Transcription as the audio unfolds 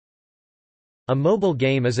A mobile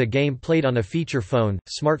game is a game played on a feature phone,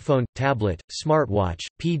 smartphone, tablet, smartwatch,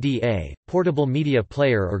 PDA, portable media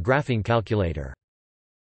player or graphing calculator.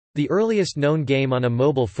 The earliest known game on a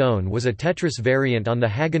mobile phone was a Tetris variant on the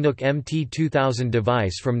Haganook MT2000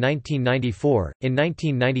 device from 1994. In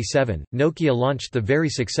 1997, Nokia launched the very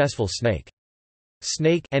successful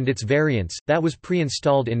Snake and its variants, that was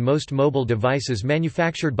pre-installed in most mobile devices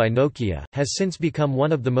manufactured by Nokia, has since become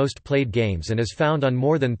one of the most played games and is found on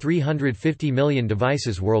more than 350 million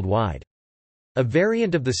devices worldwide. A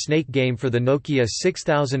variant of the Snake game for the Nokia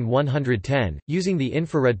 6110, using the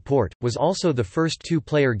infrared port, was also the first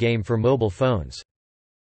two-player game for mobile phones.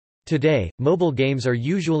 Today, mobile games are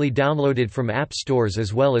usually downloaded from app stores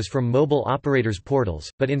as well as from mobile operators' portals,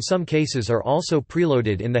 but in some cases are also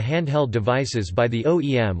preloaded in the handheld devices by the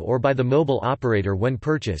OEM or by the mobile operator when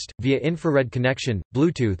purchased, via infrared connection,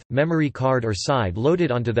 Bluetooth, memory card or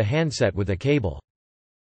side-loaded onto the handset with a cable.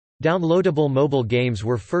 Downloadable mobile games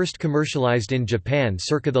were first commercialized in Japan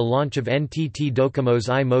circa the launch of NTT Docomo's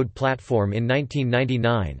i-Mode platform in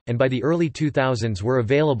 1999, and by the early 2000s were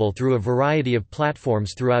available through a variety of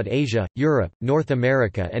platforms throughout Asia, Europe, North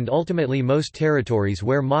America and ultimately most territories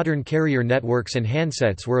where modern carrier networks and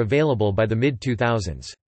handsets were available by the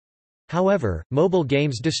mid-2000s. However, mobile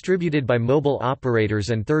games distributed by mobile operators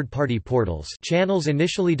and third-party portals channels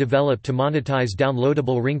initially developed to monetize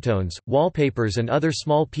downloadable ringtones, wallpapers and other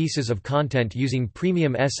small pieces of content using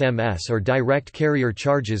premium SMS or direct carrier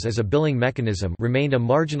charges as a billing mechanism remained a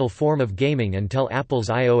marginal form of gaming until Apple's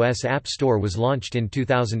iOS App Store was launched in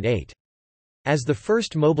 2008. As the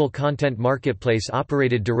first mobile content marketplace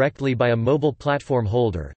operated directly by a mobile platform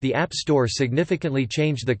holder, the App Store significantly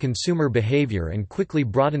changed the consumer behavior and quickly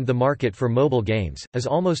broadened the market for mobile games, as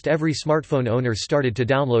almost every smartphone owner started to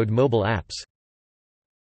download mobile apps.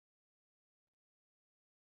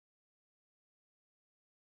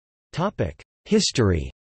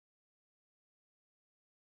 History.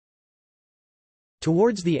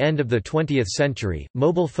 Towards the end of the 20th century,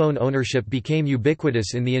 mobile phone ownership became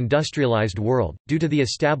ubiquitous in the industrialized world, due to the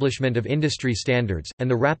establishment of industry standards, and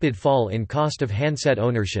the rapid fall in cost of handset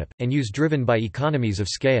ownership, and use driven by economies of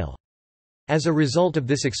scale. As a result of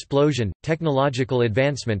this explosion, technological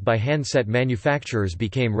advancement by handset manufacturers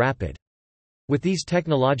became rapid. With these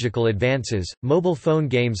technological advances, mobile phone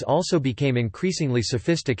games also became increasingly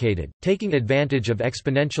sophisticated, taking advantage of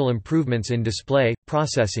exponential improvements in display,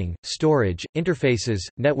 processing, storage, interfaces,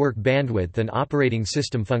 network bandwidth and operating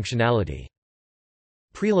system functionality.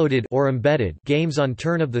 Preloaded or embedded games on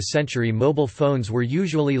turn-of-the-century mobile phones were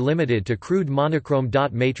usually limited to crude monochrome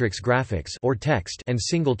dot matrix graphics or text and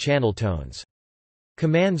single-channel tones.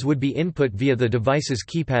 Commands would be input via the device's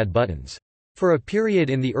keypad buttons. For a period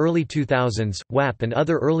in the early 2000s, WAP and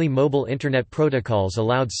other early mobile Internet protocols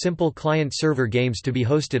allowed simple client-server games to be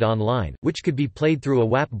hosted online, which could be played through a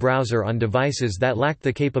WAP browser on devices that lacked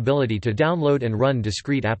the capability to download and run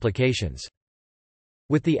discrete applications.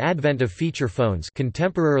 With the advent of feature phones,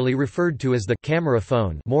 contemporarily referred to as the camera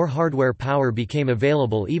phone, more hardware power became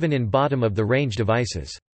available even in bottom-of-the-range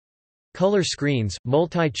devices. Color screens,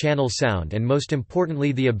 multi-channel sound and most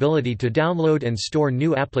importantly the ability to download and store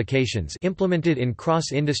new applications implemented in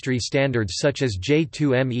cross-industry standards such as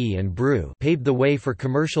J2ME and BRU paved the way for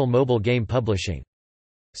commercial mobile game publishing.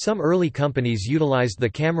 Some early companies utilized the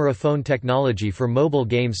camera phone technology for mobile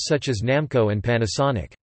games such as Namco and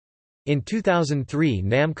Panasonic. In 2003,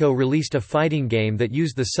 Namco released a fighting game that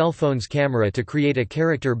used the cell phone's camera to create a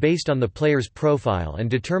character based on the player's profile and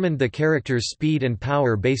determined the character's speed and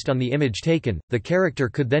power based on the image taken. The character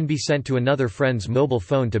could then be sent to another friend's mobile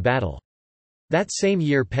phone to battle. That same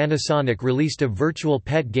year, Panasonic released a virtual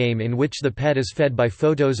pet game in which the pet is fed by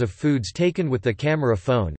photos of foods taken with the camera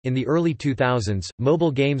phone. In the early 2000s,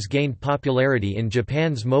 mobile games gained popularity in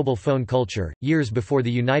Japan's mobile phone culture, years before the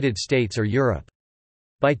United States or Europe.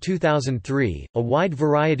 By 2003, a wide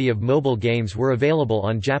variety of mobile games were available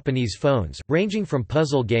on Japanese phones, ranging from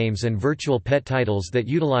puzzle games and virtual pet titles that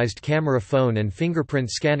utilized camera phone and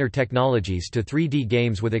fingerprint scanner technologies to 3D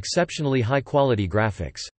games with exceptionally high-quality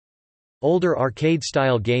graphics. Older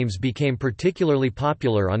arcade-style games became particularly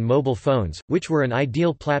popular on mobile phones, which were an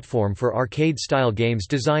ideal platform for arcade-style games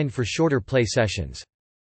designed for shorter play sessions.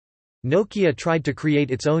 Nokia tried to create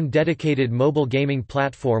its own dedicated mobile gaming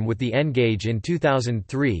platform with the N-Gage in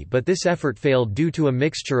 2003, but this effort failed due to a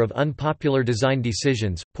mixture of unpopular design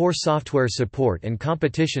decisions, poor software support and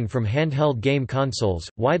competition from handheld game consoles,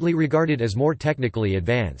 widely regarded as more technically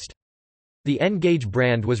advanced. The N-Gage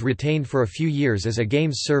brand was retained for a few years as a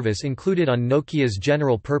games service included on Nokia's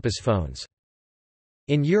general-purpose phones.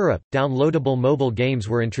 In Europe, downloadable mobile games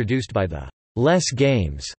were introduced by the Less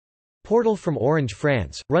Games Portal from Orange,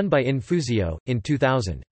 France, run by Infusio, in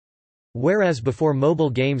 2000. Whereas before mobile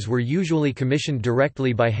games were usually commissioned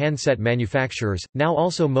directly by handset manufacturers, now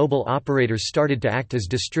also mobile operators started to act as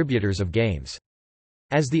distributors of games.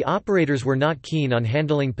 As the operators were not keen on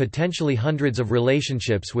handling potentially hundreds of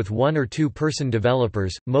relationships with one- or two-person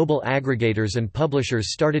developers, mobile aggregators and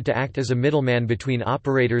publishers started to act as a middleman between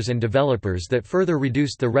operators and developers that further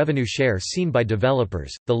reduced the revenue share seen by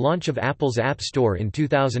developers. The launch of Apple's App Store in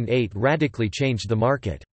 2008 radically changed the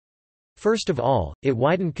market. First of all, it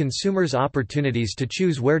widened consumers' opportunities to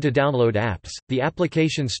choose where to download apps, the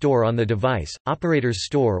application store on the device, operators'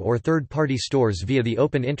 store or third-party stores via the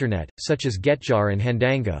open internet, such as Getjar and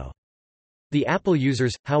Fandango. The Apple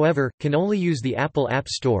users, however, can only use the Apple App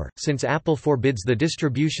Store, since Apple forbids the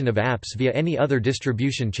distribution of apps via any other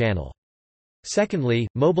distribution channel. Secondly,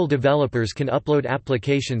 mobile developers can upload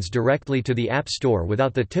applications directly to the App Store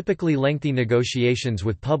without the typically lengthy negotiations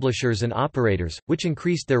with publishers and operators, which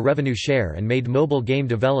increased their revenue share and made mobile game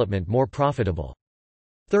development more profitable.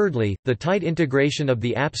 Thirdly, the tight integration of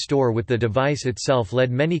the App Store with the device itself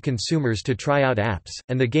led many consumers to try out apps,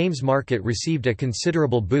 and the games market received a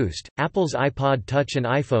considerable boost. Apple's iPod Touch and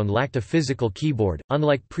iPhone lacked a physical keyboard,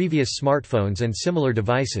 unlike previous smartphones and similar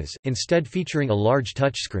devices, instead featuring a large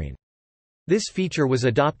touchscreen. This feature was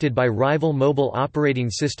adopted by rival mobile operating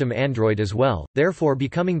system Android as well, therefore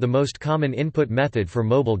becoming the most common input method for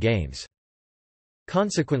mobile games.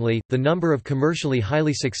 Consequently, the number of commercially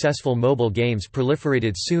highly successful mobile games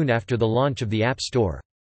proliferated soon after the launch of the App Store.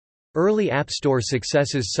 Early App Store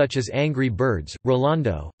successes such as Angry Birds,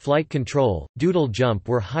 Rolando, Flight Control, Doodle Jump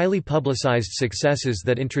were highly publicized successes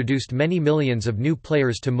that introduced many millions of new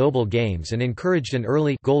players to mobile games and encouraged an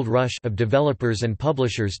early gold rush of developers and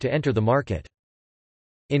publishers to enter the market.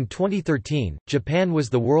 In 2013, Japan was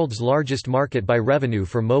the world's largest market by revenue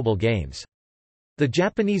for mobile games. The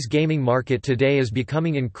Japanese gaming market today is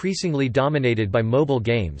becoming increasingly dominated by mobile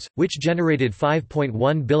games, which generated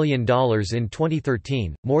 $5.1 billion in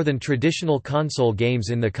 2013, more than traditional console games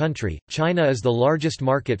in the country. China is the largest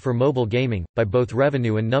market for mobile gaming, by both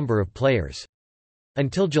revenue and number of players.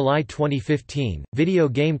 Until July 2015, video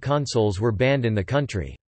game consoles were banned in the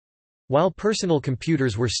country. While personal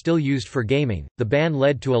computers were still used for gaming, the ban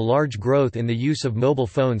led to a large growth in the use of mobile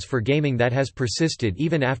phones for gaming that has persisted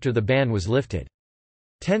even after the ban was lifted.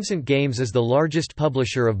 Tencent Games is the largest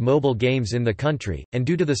publisher of mobile games in the country, and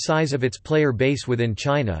due to the size of its player base within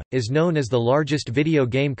China, is known as the largest video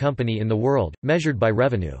game company in the world, measured by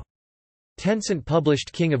revenue. Tencent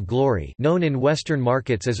published King of Glory, known in Western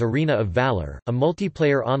markets as Arena of Valor, a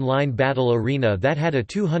multiplayer online battle arena that had a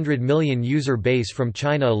 200 million user base from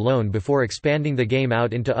China alone before expanding the game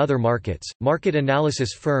out into other markets. Market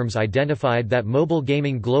analysis firms identified that mobile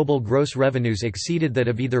gaming global gross revenues exceeded that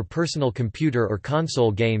of either personal computer or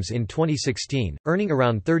console games in 2016, earning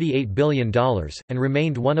around $38 billion, and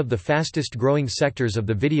remained one of the fastest growing sectors of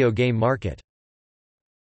the video game market.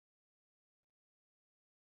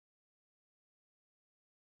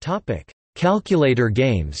 Calculator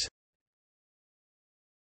games.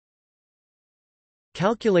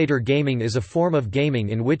 Calculator gaming is a form of gaming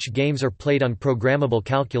in which games are played on programmable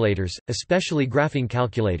calculators, especially graphing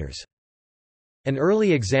calculators. An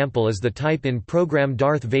early example is the type-in program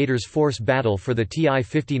Darth Vader's Force Battle for the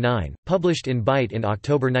TI-59, published in Byte in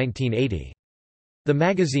October 1980. The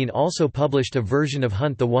magazine also published a version of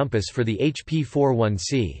Hunt the Wumpus for the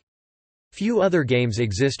HP-41C. Few other games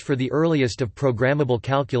exist for the earliest of programmable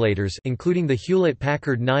calculators, including the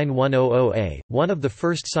Hewlett-Packard 9100A, one of the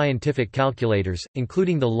first scientific calculators,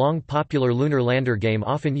 including the long popular Lunar Lander game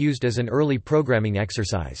often used as an early programming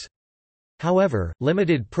exercise. However,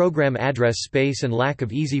 limited program address space and lack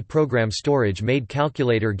of easy program storage made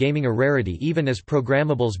calculator gaming a rarity even as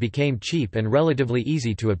programmables became cheap and relatively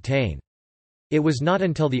easy to obtain. It was not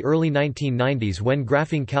until the early 1990s when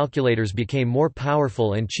graphing calculators became more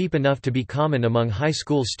powerful and cheap enough to be common among high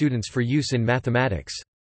school students for use in mathematics.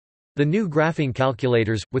 The new graphing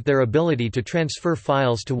calculators, with their ability to transfer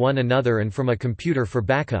files to one another and from a computer for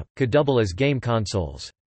backup, could double as game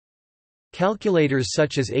consoles. Calculators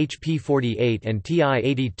such as HP-48 and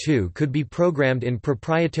TI-82 could be programmed in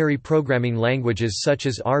proprietary programming languages such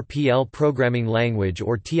as RPL Programming Language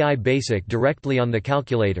or TI Basic directly on the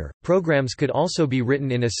calculator. Programs could also be written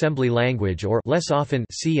in assembly language or less often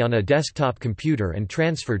C on a desktop computer and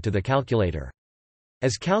transferred to the calculator.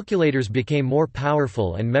 As calculators became more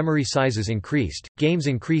powerful and memory sizes increased, games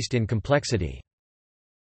increased in complexity.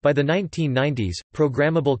 By the 1990s,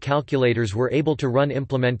 programmable calculators were able to run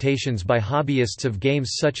implementations by hobbyists of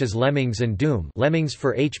games such as Lemmings and Doom. Lemmings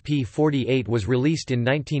for HP-48 was released in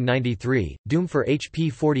 1993, Doom for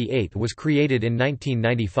HP-48 was created in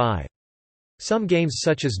 1995. Some games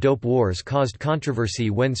such as Dope Wars caused controversy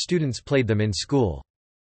when students played them in school.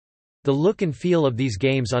 The look and feel of these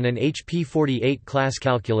games on an HP-48 class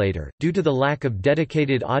calculator, due to the lack of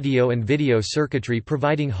dedicated audio and video circuitry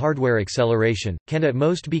providing hardware acceleration, can at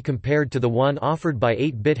most be compared to the one offered by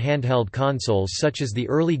 8-bit handheld consoles such as the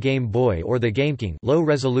early Game Boy or the GameCube,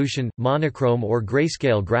 low-resolution, monochrome or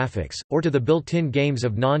grayscale graphics, or to the built-in games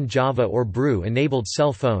of non-Java or Brew-enabled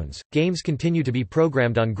cell phones. Games continue to be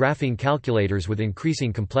programmed on graphing calculators with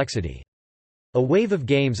increasing complexity. A wave of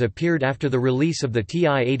games appeared after the release of the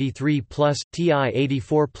TI-83 Plus,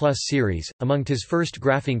 TI-84 Plus series, among TI's first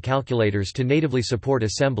graphing calculators to natively support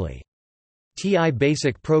assembly. TI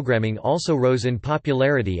basic programming also rose in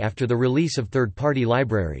popularity after the release of third-party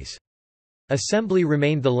libraries. Assembly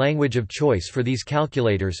remained the language of choice for these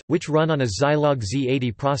calculators, which run on a Zilog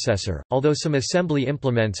Z80 processor, although some assembly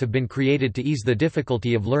implements have been created to ease the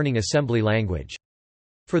difficulty of learning assembly language.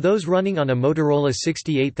 For those running on a Motorola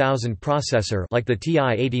 68000 processor like the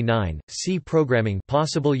TI-89, C programming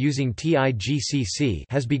possible using TI-GCC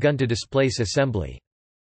has begun to displace assembly.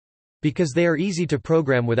 Because they are easy to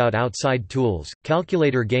program without outside tools,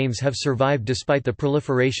 calculator games have survived despite the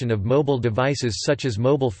proliferation of mobile devices such as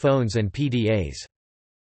mobile phones and PDAs.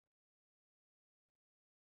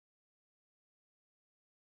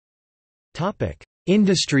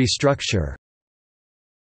 Industry structure.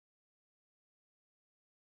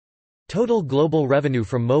 Total global revenue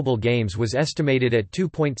from mobile games was estimated at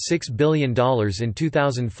 $2.6 billion in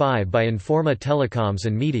 2005 by Informa Telecoms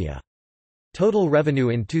and Media. Total revenue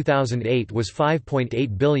in 2008 was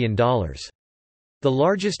 $5.8 billion. The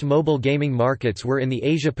largest mobile gaming markets were in the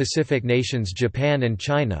Asia-Pacific nations Japan and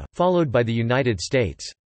China, followed by the United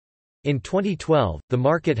States. In 2012, the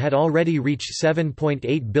market had already reached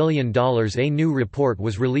 $7.8 billion. A new report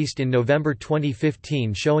was released in November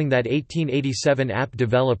 2015 showing that 1887 app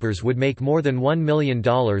developers would make more than $1 million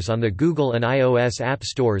on the Google and iOS app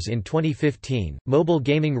stores in 2015. Mobile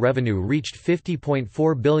gaming revenue reached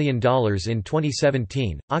 $50.4 billion in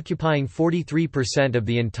 2017, occupying 43% of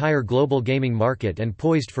the entire global gaming market and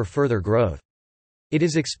poised for further growth. It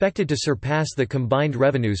is expected to surpass the combined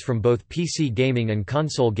revenues from both PC gaming and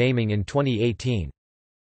console gaming in 2018.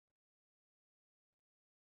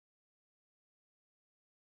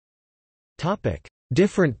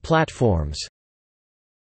 Different platforms.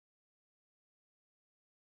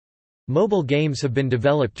 Mobile games have been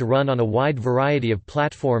developed to run on a wide variety of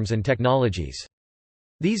platforms and technologies.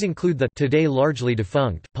 These include the today largely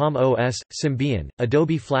defunct Palm OS, Symbian,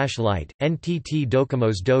 Adobe Flashlight, NTT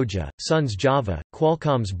Docomo's Doja, Sun's Java,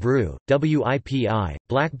 Qualcomm's Brew, WIPI,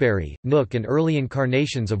 BlackBerry, Nook and early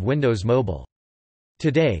incarnations of Windows Mobile.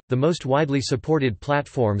 Today, the most widely supported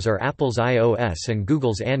platforms are Apple's iOS and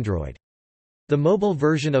Google's Android. The mobile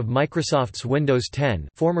version of Microsoft's Windows 10,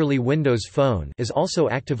 formerly Windows Phone, is also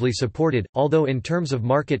actively supported, although in terms of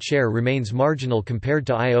market share remains marginal compared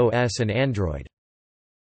to iOS and Android.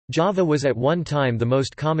 Java was at one time the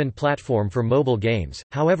most common platform for mobile games,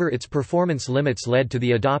 however its performance limits led to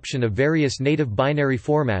the adoption of various native binary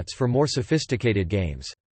formats for more sophisticated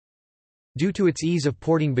games. Due to its ease of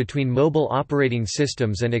porting between mobile operating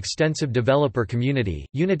systems and extensive developer community,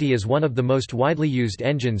 Unity is one of the most widely used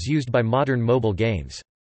engines used by modern mobile games.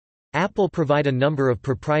 Apple provide a number of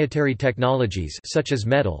proprietary technologies such as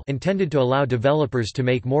Metal intended to allow developers to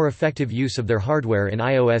make more effective use of their hardware in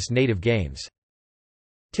iOS native games.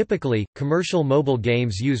 Typically, commercial mobile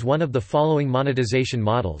games use one of the following monetization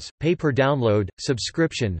models: pay per download,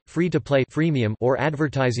 subscription, free-to-play freemium, or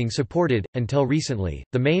advertising supported. Until recently,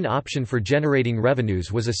 the main option for generating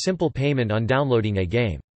revenues was a simple payment on downloading a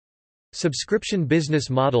game. Subscription business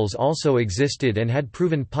models also existed and had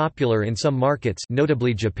proven popular in some markets,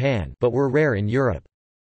 notably Japan, but were rare in Europe.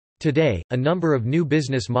 Today, a number of new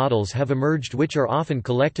business models have emerged which are often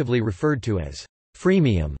collectively referred to as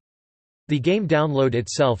freemium. The game download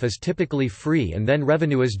itself is typically free and then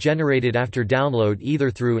revenue is generated after download either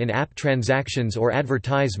through in-app transactions or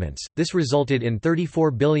advertisements. This resulted in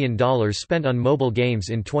 $34 billion spent on mobile games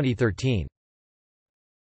in 2013.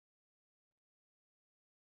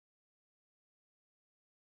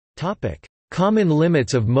 Topic: Common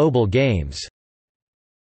limits of mobile games.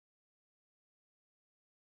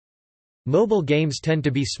 Mobile games tend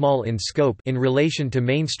to be small in scope in relation to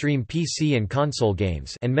mainstream PC and console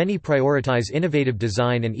games, and many prioritize innovative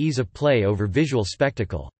design and ease of play over visual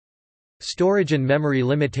spectacle. Storage and memory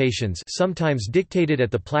limitations, sometimes dictated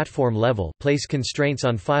at the platform level, place constraints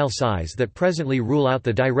on file size that presently rule out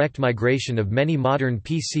the direct migration of many modern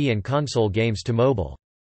PC and console games to mobile.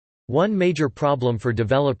 One major problem for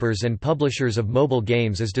developers and publishers of mobile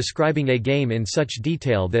games is describing a game in such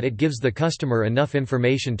detail that it gives the customer enough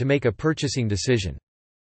information to make a purchasing decision.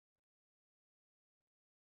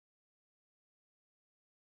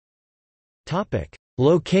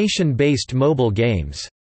 Location-based mobile games.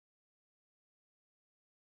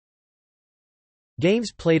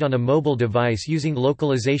 Games played on a mobile device using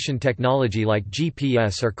localization technology like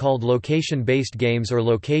GPS are called location-based games or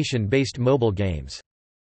location-based mobile games.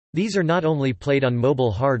 These are not only played on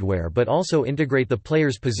mobile hardware but also integrate the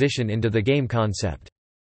player's position into the game concept.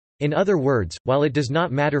 In other words, while it does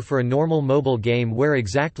not matter for a normal mobile game where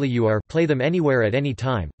exactly you are, play them anywhere at any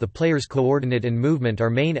time, the player's coordinate and movement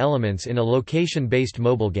are main elements in a location-based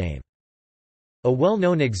mobile game. A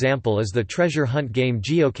well-known example is the treasure hunt game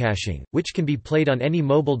geocaching, which can be played on any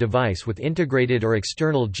mobile device with integrated or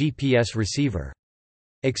external GPS receiver.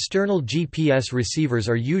 External GPS receivers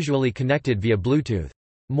are usually connected via Bluetooth.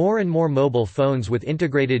 More and more mobile phones with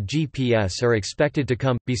integrated GPS are expected to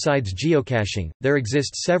come. Besides geocaching, there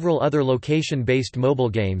exist several other location-based mobile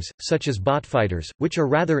games, such as Botfighters, which are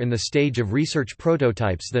rather in the stage of research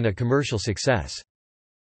prototypes than a commercial success.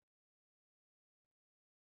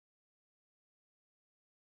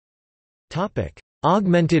 Topic: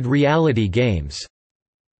 Augmented reality games.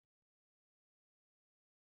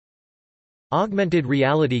 Augmented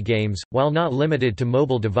reality games, while not limited to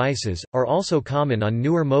mobile devices, are also common on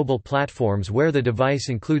newer mobile platforms where the device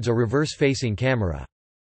includes a reverse-facing camera.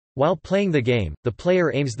 While playing the game, the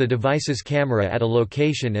player aims the device's camera at a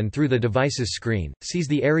location and through the device's screen, sees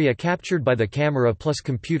the area captured by the camera plus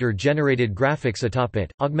computer-generated graphics atop it,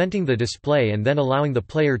 augmenting the display and then allowing the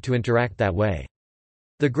player to interact that way.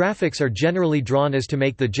 The graphics are generally drawn as to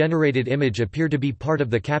make the generated image appear to be part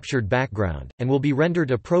of the captured background, and will be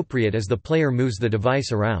rendered appropriate as the player moves the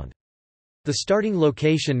device around. The starting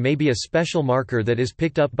location may be a special marker that is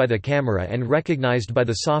picked up by the camera and recognized by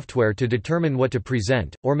the software to determine what to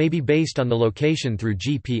present, or may be based on the location through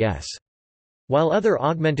GPS. While other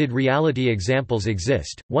augmented reality examples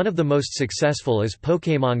exist, one of the most successful is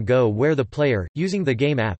Pokémon Go, where the player, using the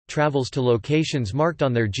game app, travels to locations marked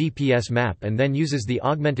on their GPS map and then uses the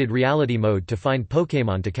augmented reality mode to find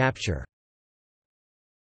Pokémon to capture.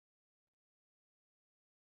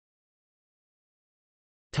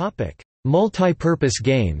 Multipurpose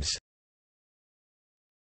games.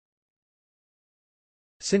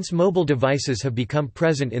 Since mobile devices have become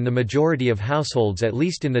present in the majority of households, at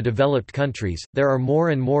least in the developed countries, there are more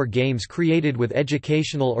and more games created with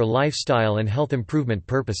educational or lifestyle and health improvement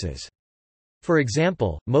purposes. For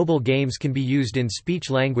example, mobile games can be used in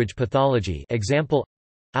speech-language pathology, example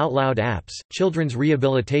Outloud apps, children's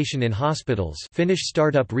rehabilitation in hospitals, Finnish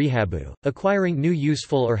startup Rehabu, acquiring new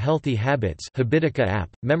useful or healthy habits, Habitica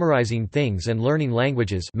app, memorizing things and learning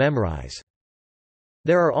languages, Memrise.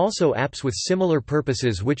 There are also apps with similar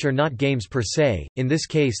purposes which are not games per se, in this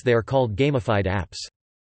case they are called gamified apps.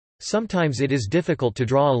 Sometimes it is difficult to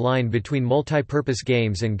draw a line between multipurpose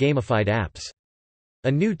games and gamified apps.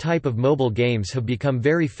 A new type of mobile games have become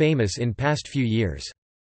very famous in past few years.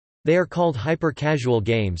 They are called hyper-casual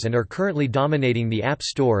games and are currently dominating the App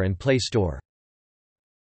Store and Play Store.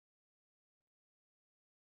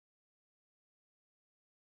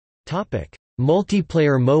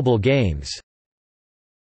 Multiplayer mobile games.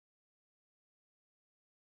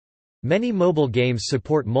 Many mobile games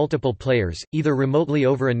support multiple players, either remotely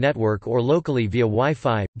over a network or locally via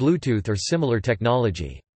Wi-Fi, Bluetooth or similar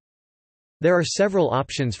technology. There are several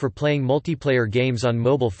options for playing multiplayer games on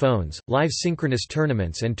mobile phones: live synchronous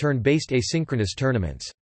tournaments and turn-based asynchronous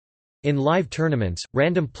tournaments. In live tournaments,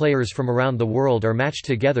 random players from around the world are matched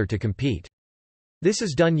together to compete. This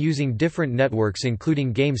is done using different networks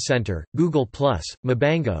including Game Center, Google+,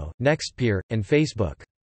 Mabango, Nextpeer, and Facebook.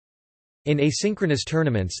 In asynchronous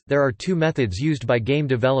tournaments, there are two methods used by game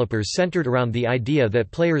developers centered around the idea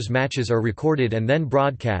that players' matches are recorded and then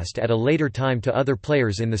broadcast at a later time to other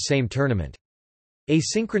players in the same tournament.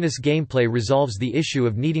 Asynchronous gameplay resolves the issue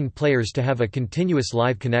of needing players to have a continuous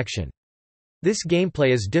live connection. This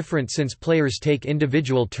gameplay is different since players take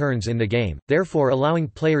individual turns in the game, therefore allowing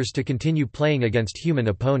players to continue playing against human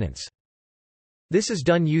opponents. This is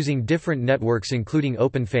done using different networks including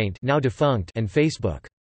OpenFaint, now defunct, and Facebook.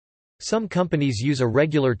 Some companies use a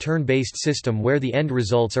regular turn-based system where the end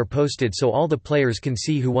results are posted so all the players can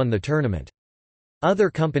see who won the tournament. Other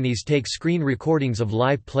companies take screen recordings of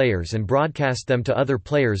live players and broadcast them to other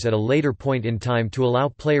players at a later point in time to allow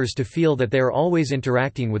players to feel that they are always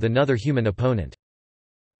interacting with another human opponent.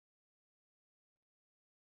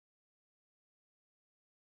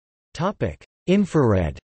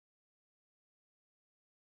 Infrared.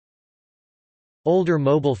 Older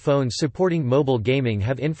mobile phones supporting mobile gaming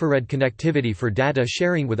have infrared connectivity for data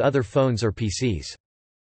sharing with other phones or PCs.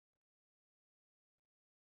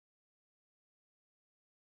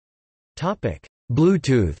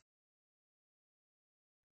 Bluetooth.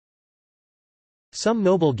 Some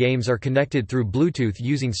mobile games are connected through Bluetooth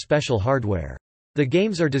using special hardware. The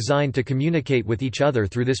games are designed to communicate with each other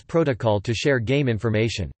through this protocol to share game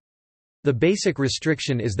information. The basic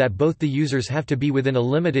restriction is that both the users have to be within a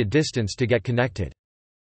limited distance to get connected.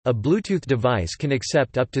 A Bluetooth device can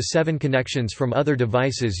accept up to 7 connections from other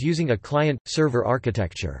devices using a client-server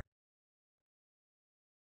architecture.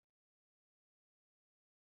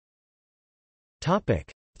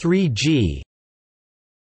 Topic: 3G.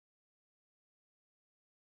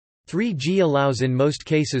 3G allows in most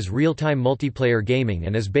cases real-time multiplayer gaming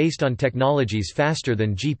and is based on technologies faster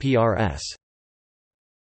than GPRS.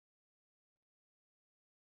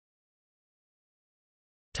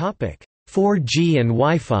 Topic: 4G and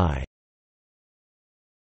Wi-Fi.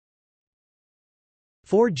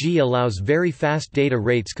 4G allows very fast data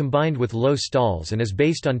rates combined with low stalls and is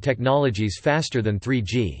based on technologies faster than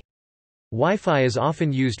 3G. Wi-Fi is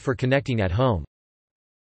often used for connecting at home.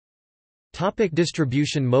 Topic: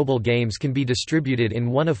 distribution. Mobile games can be distributed in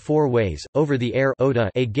one of 4 ways. Over-the-air (OTA),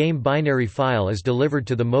 a game binary file is delivered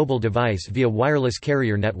to the mobile device via wireless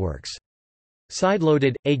carrier networks.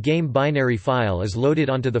 Sideloaded, a game binary file is loaded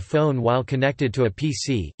onto the phone while connected to a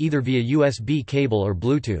PC, either via USB cable or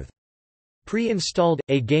Bluetooth. Pre-installed,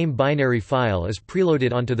 a game binary file is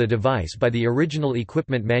preloaded onto the device by the original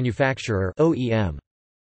equipment manufacturer (OEM).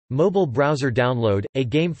 Mobile browser download, a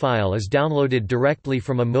game file is downloaded directly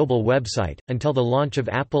from a mobile website. Until the launch of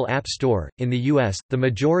Apple App Store, in the US, the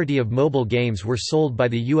majority of mobile games were sold by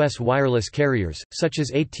the US wireless carriers, such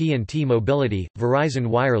as AT&T Mobility, Verizon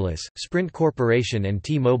Wireless, Sprint Corporation and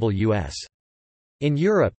T-Mobile US. In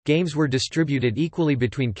Europe, games were distributed equally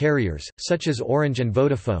between carriers, such as Orange and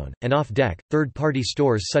Vodafone, and off-deck, third-party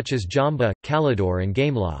stores such as Jamba, Calidor and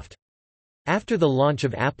Gameloft. After the launch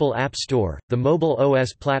of Apple App Store, the mobile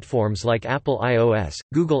OS platforms like Apple iOS,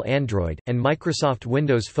 Google Android, and Microsoft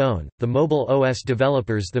Windows Phone, the mobile OS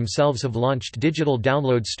developers themselves have launched digital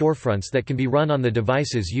download storefronts that can be run on the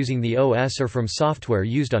devices using the OS or from software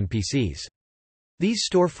used on PCs. These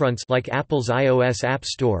storefronts, like Apple's iOS App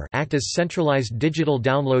Store, act as centralized digital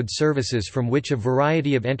download services from which a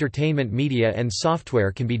variety of entertainment media and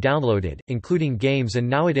software can be downloaded, including games, and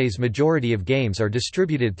nowadays majority of games are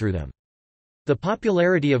distributed through them. The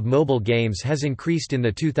popularity of mobile games has increased in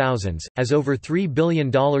the 2000s, as over $3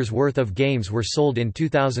 billion worth of games were sold in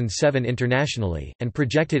 2007 internationally, and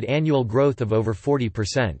projected annual growth of over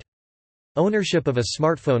 40%. Ownership of a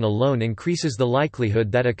smartphone alone increases the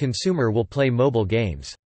likelihood that a consumer will play mobile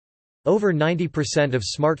games. Over 90% of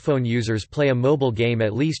smartphone users play a mobile game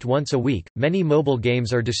at least once a week. Many mobile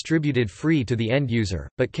games are distributed free to the end user,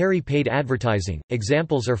 but carry paid advertising.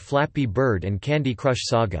 Examples are Flappy Bird and Candy Crush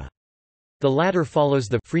Saga. The latter follows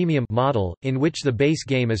the freemium model, in which the base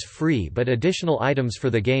game is free but additional items for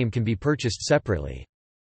the game can be purchased separately.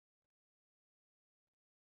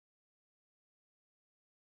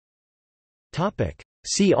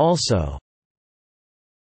 See also: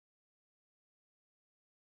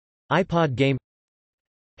 iPod game,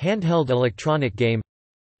 handheld electronic game,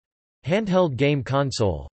 handheld game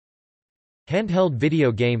console, handheld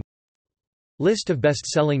video game, list of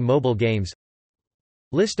best-selling mobile games,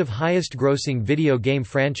 list of highest-grossing video game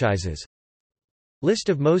franchises, list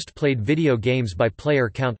of most played video games by player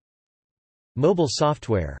count, mobile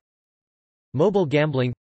software, mobile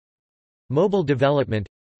gambling, mobile development,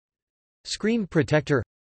 screen protector,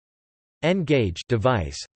 N-Gage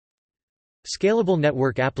device, scalable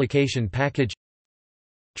network application package,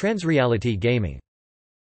 transreality gaming.